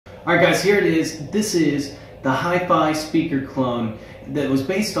Alright guys, here it is. This is the HiFi speaker clone that was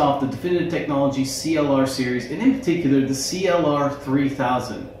based off the Definitive Technology CLR series, and in particular the CLR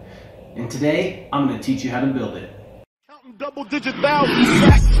 3000. And today, I'm going to teach you how to build it. Counting double-digit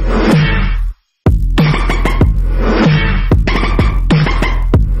thousands.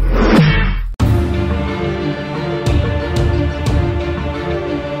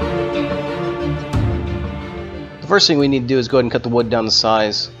 The first thing we need to do is go ahead and cut the wood down to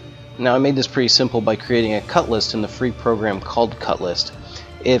size. Now I made this pretty simple by creating a cut list in the free program called Cut List.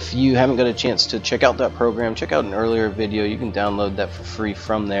 If you haven't got a chance to check out that program, check out an earlier video. You can download that for free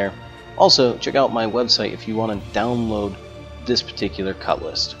from there. Also, check out my website if you want to download this particular cut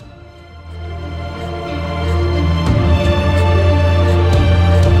list.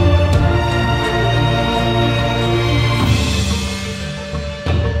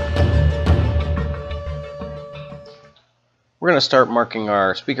 We're going to start marking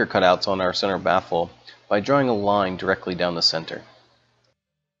our speaker cutouts on our center baffle by drawing a line directly down the center.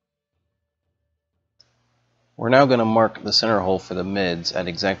 We're now going to mark the center hole for the mids at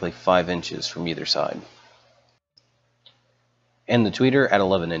exactly 5 inches from either side, and the tweeter at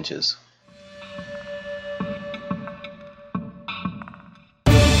 11 inches.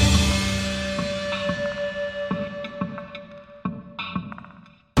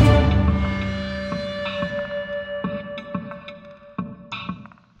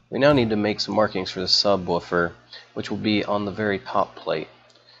 We now need to make some markings for the subwoofer, which will be on the very top plate.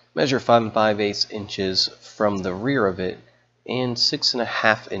 Measure 5 5/8 inches from the rear of it and 6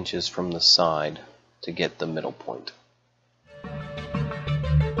 1/2 inches from the side to get the middle point.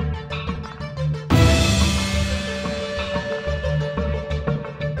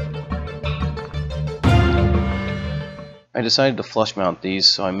 I decided to flush mount these,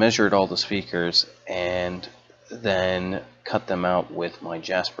 so I measured all the speakers and then cut them out with my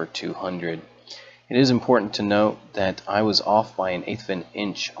Jasper 200. It is important to note that I was off by 1/8 of an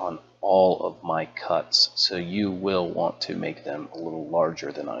inch on all of my cuts, so you will want to make them a little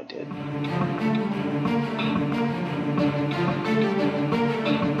larger than I did.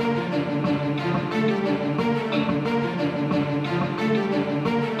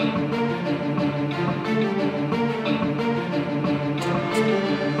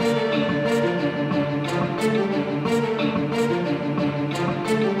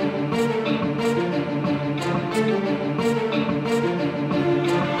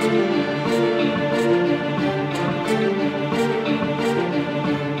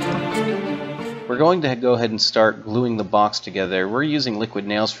 We're going to go ahead and start gluing the box together. We're using liquid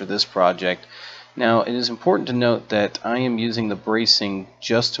nails for this project. Now it is important to note that I am using the bracing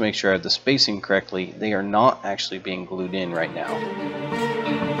just to make sure I have the spacing correctly. They are not actually being glued in right now.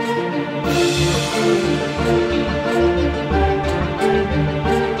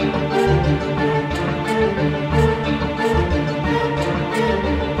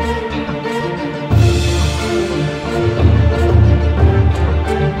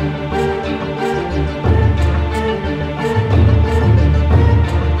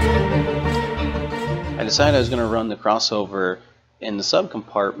 I decided I was going to run the crossover in the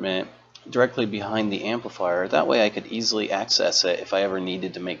subcompartment directly behind the amplifier. That way I could easily access it if I ever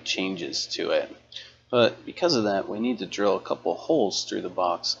needed to make changes to it. But because of that, we need to drill a couple holes through the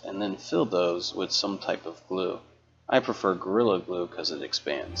box and then fill those with some type of glue. I prefer Gorilla Glue because it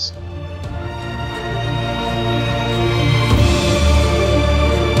expands.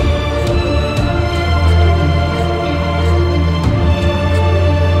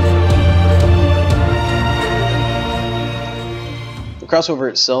 The crossover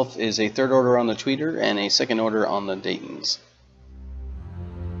itself is a 3rd order on the tweeter and a 2nd order on the Daytons.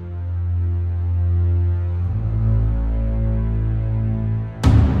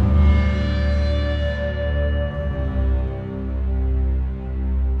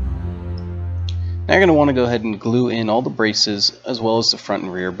 Now you're going to want to go ahead and glue in all the braces as well as the front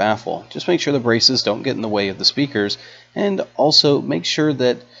and rear baffle. Just make sure the braces don't get in the way of the speakers, and also make sure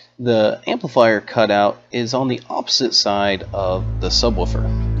that the amplifier cutout is on the opposite side of the subwoofer.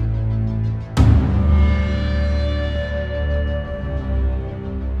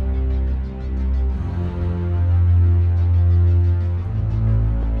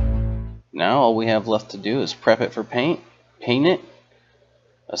 Now all we have left to do is prep it for paint, paint it,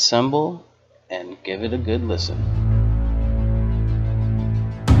 assemble, and give it a good listen.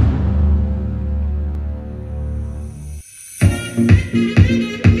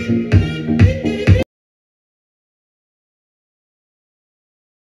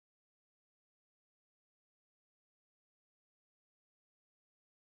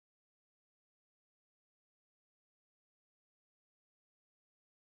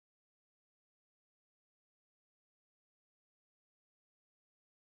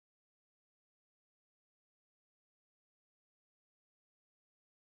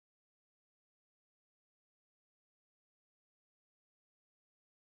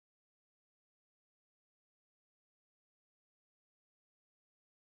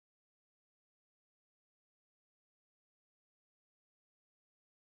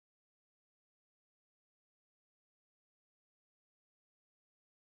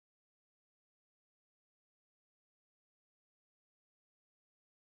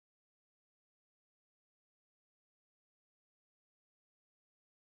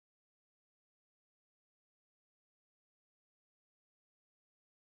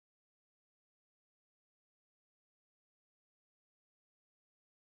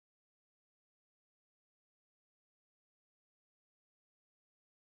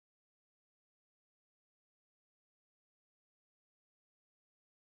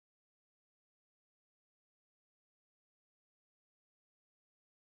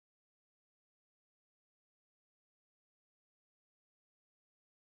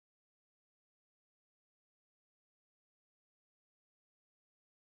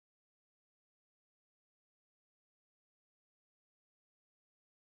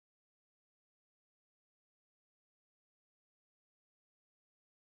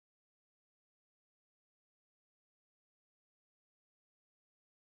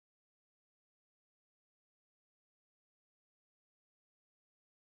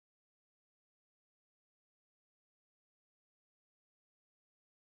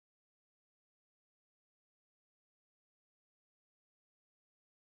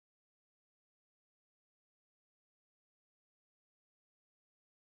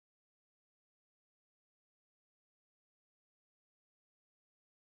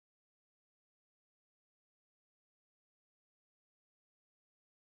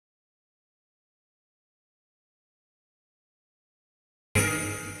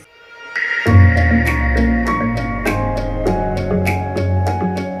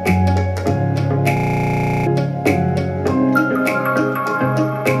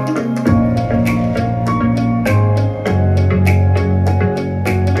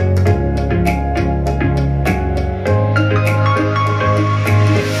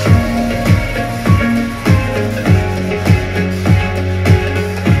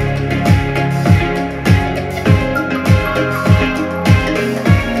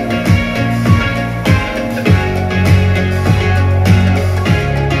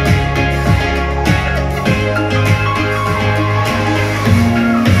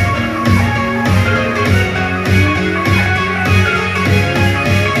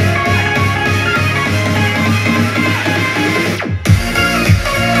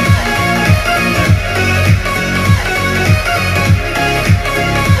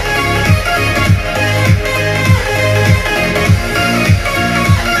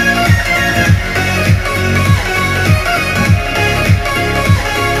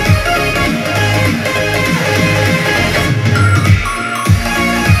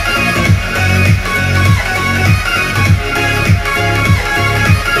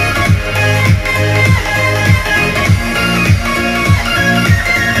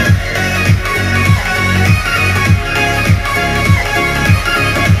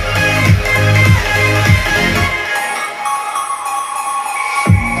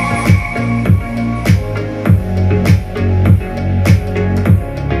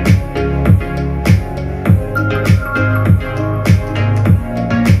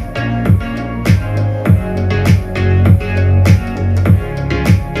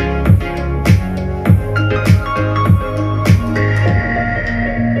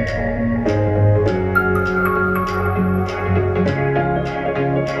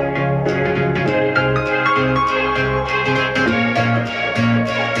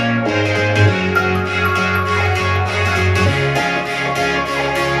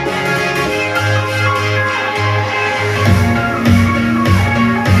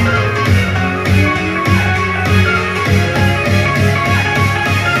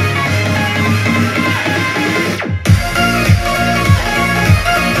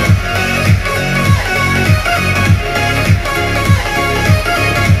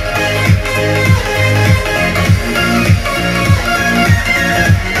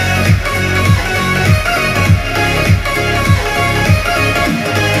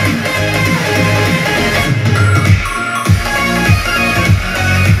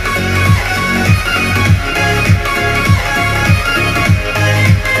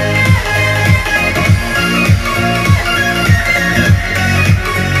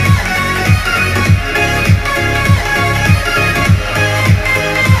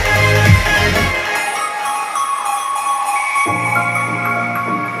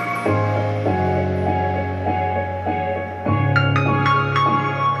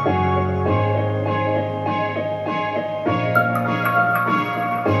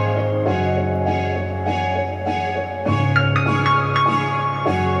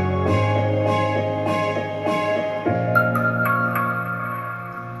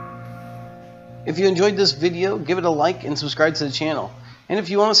 If you enjoyed this video, give it a like and subscribe to the channel. And if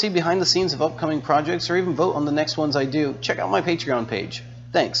you want to see behind the scenes of upcoming projects or even vote on the next ones I do, check out my Patreon page.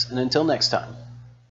 Thanks, and until next time.